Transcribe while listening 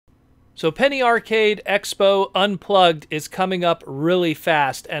So Penny Arcade Expo Unplugged is coming up really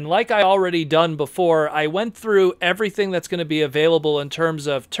fast, and like I already done before, I went through everything that's going to be available in terms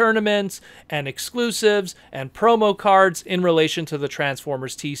of tournaments and exclusives and promo cards in relation to the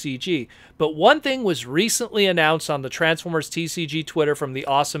Transformers TCG. But one thing was recently announced on the Transformers TCG Twitter from the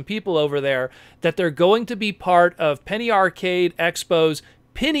awesome people over there, that they're going to be part of Penny Arcade Expo's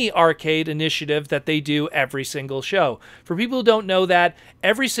Pinny Arcade initiative that they do every single show. For people who don't know that,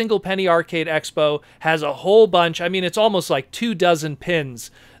 every single Penny Arcade Expo has a whole bunch, I mean, it's almost like 24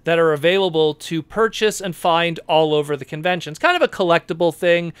 pins that are available to purchase and find all over the convention. It's kind of a collectible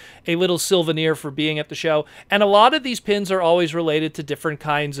thing, a little souvenir for being at the show. And a lot of these pins are always related to different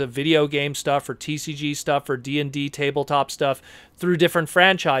kinds of video game stuff or TCG stuff or D&D tabletop stuff through different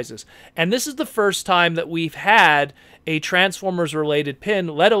franchises. And this is the first time that we've had a Transformers related pin,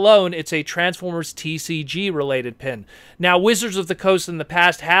 let alone it's a Transformers TCG related pin. Now, Wizards of the Coast in the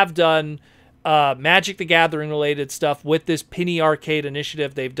past have done Magic the Gathering related stuff with this Pinny Arcade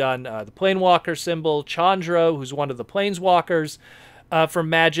initiative. They've done the Planewalker symbol, Chandra, who's one of the Planeswalkers from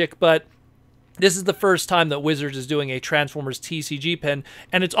Magic, but this is the first time that Wizards is doing a Transformers TCG pin,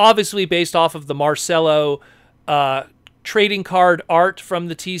 and it's obviously based off of the Marcelo trading card art from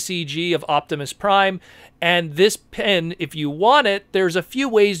the TCG of Optimus Prime. And this pin, if you want it, there's a few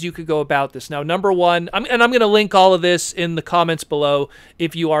ways you could go about this. Now, number one, I'm going to link all of this in the comments below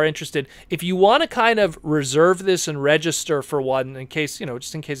if you are interested. If you want to kind of reserve this and register for one in case,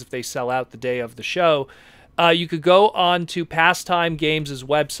 just in case if they sell out the day of the show, you could go on to Pastime Games'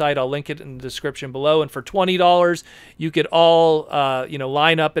 website. I'll link it in the description below. And for $20, you could all,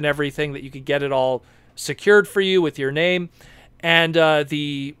 line up and everything that you could get it all secured for you with your name. And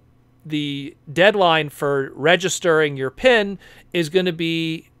the deadline for registering your pin is going to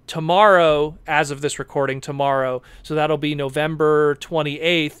be tomorrow, as of this recording, tomorrow. So that'll be November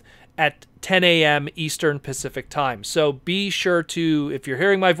 28th at 10 a.m. Eastern Pacific time. So be sure to, if you're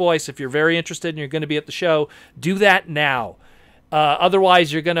hearing my voice, if you're very interested and you're going to be at the show, do that now.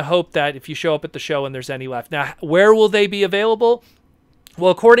 Otherwise, you're going to hope that if you show up at the show and there's any left. Now, where will they be available?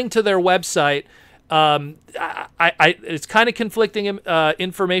 Well, according to their website, it's kind of conflicting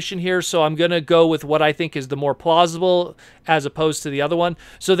information here, so I'm going to go with what I think is the more plausible as opposed to the other one.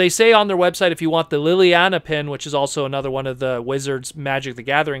 So they say on their website, if you want the Liliana pin, which is also another one of the Wizards Magic the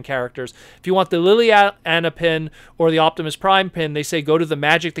Gathering characters, if you want the Liliana pin or the Optimus Prime pin, they say go to the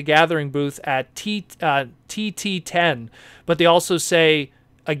Magic the Gathering booth at TT10. But they also say,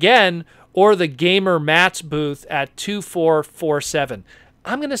 again, or the GamerMats booth at 2447.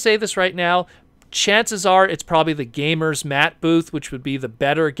 I'm going to say this right now. Chances are it's probably the Gamers Mat booth, which would be the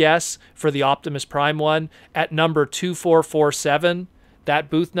better guess for the Optimus Prime one, at number 2447, that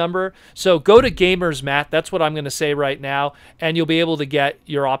booth number. So go to Gamers Mat, that's what I'm going to say right now, and you'll be able to get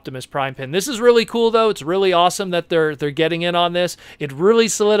your Optimus Prime pin. This is really cool, though. It's really awesome that they're getting in on this. It really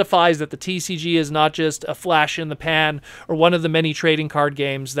solidifies that the TCG is not just a flash in the pan or one of the many trading card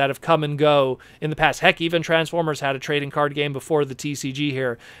games that have come and go in the past. Heck, even Transformers had a trading card game before the TCG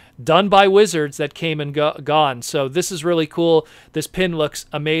here, done by Wizards, that came and gone. So this is really cool. This pin looks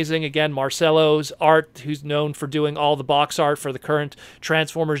amazing. Again, Marcelo's art, who's known for doing all the box art for the current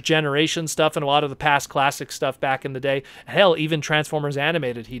Transformers generation stuff and a lot of the past classic stuff back in the day. Hell, even Transformers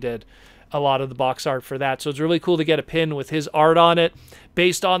Animated, he did a lot of the box art for that. So it's really cool to get a pin with his art on it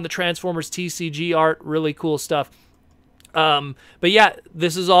based on the Transformers TCG art. Really cool stuff. But yeah,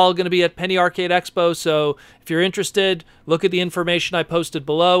 this is all going to be at Penny Arcade Expo, so if you're interested, look at the information I posted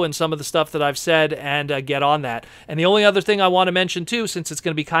below and some of the stuff that I've said, and get on that. And the only other thing I want to mention too, since it's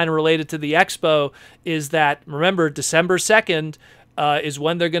going to be kind of related to the expo, is that, remember, December 2nd is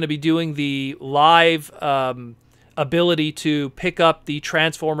when they're going to be doing the live ability to pick up the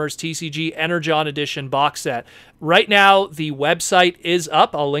Transformers TCG Energon Edition box set. Right now, the website is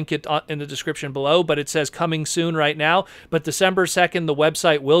up. I'll link it in the description below, but it says coming soon right now. But December 2nd, the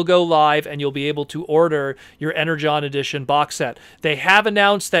website will go live, and you'll be able to order your Energon Edition box set. They have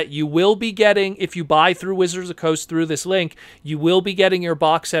announced that you will be getting, if you buy through Wizards of the Coast through this link, you will be getting your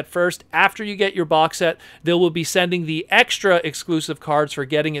box set first. After you get your box set, they will be sending the extra exclusive cards for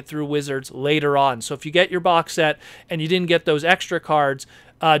getting it through Wizards later on. So if you get your box set and you didn't get those extra cards,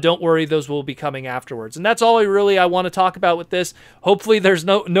 don't worry, those will be coming afterwards. And that's all I want to talk about with this. Hopefully there's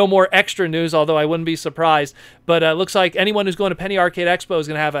no more extra news, although I wouldn't be surprised. But it looks like anyone who's going to Penny Arcade Expo is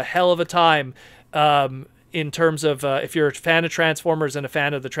going to have a hell of a time in terms of if you're a fan of Transformers and a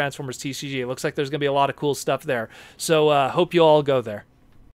fan of the Transformers TCG. It looks like there's going to be a lot of cool stuff there. So hope you all go there.